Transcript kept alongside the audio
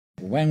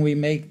When we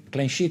make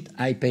clean sheet,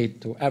 I pay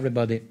to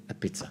everybody a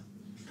pizza.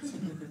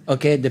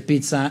 Okay, the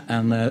pizza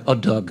and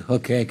hot dog.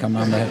 Okay, come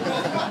on.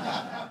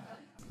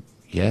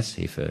 Yes,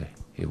 if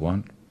you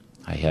want,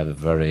 I have a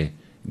very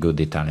good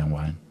Italian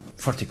wine.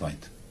 40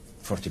 point.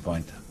 40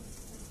 point.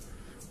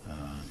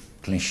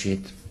 Clean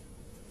sheet.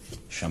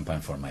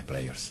 Champagne for my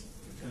players.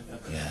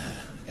 Yeah,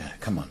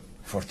 come on.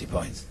 40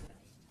 points.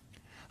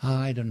 Oh,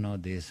 I don't know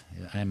this.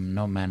 I'm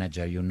no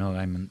manager, you know,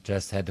 I'm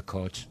just head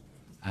coach.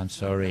 I'm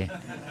sorry.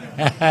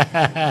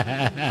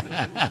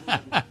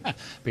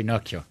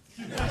 Pinocchio.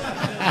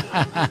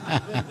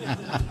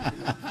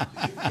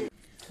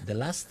 The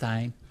last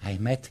time I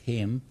met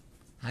him,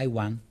 I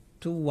won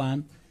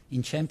 2-1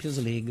 in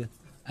Champions League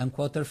and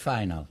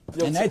quarter-final.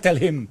 And I tell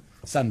him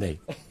Sunday,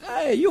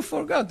 hey, you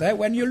forgot.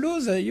 When you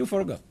lose, you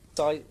forgot.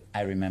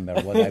 I remember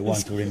what I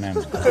want to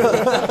remember.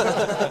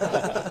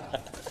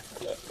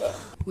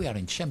 We are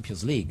in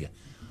Champions League.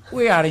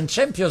 We are in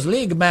Champions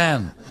League,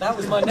 man. That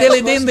was my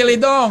Dilly-ding,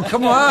 dilly-dong,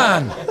 come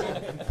on.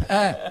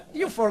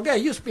 You forget,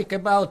 you speak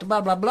about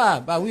blah, blah, blah,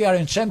 but we are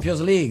in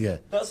Champions League.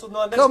 That's what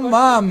my next Come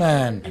on,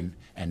 man.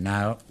 And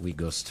now we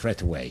go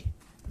straight away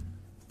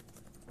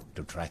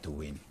to try to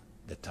win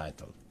the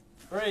title.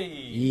 3.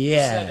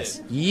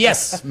 Yes,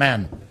 yes,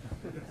 man.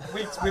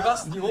 We've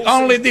asked you all.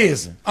 Only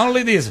this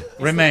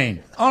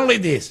remain. Only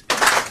this.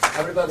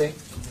 Everybody,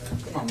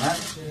 come on, man.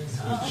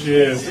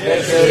 Cheers.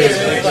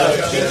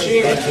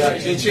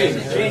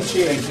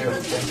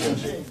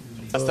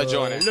 La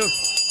stagione. Look.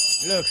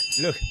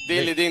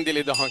 Dilly-ding,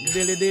 dilly-dong.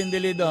 Dilly-ding,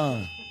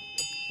 dilly-dong.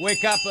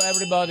 Wake up,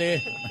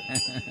 everybody.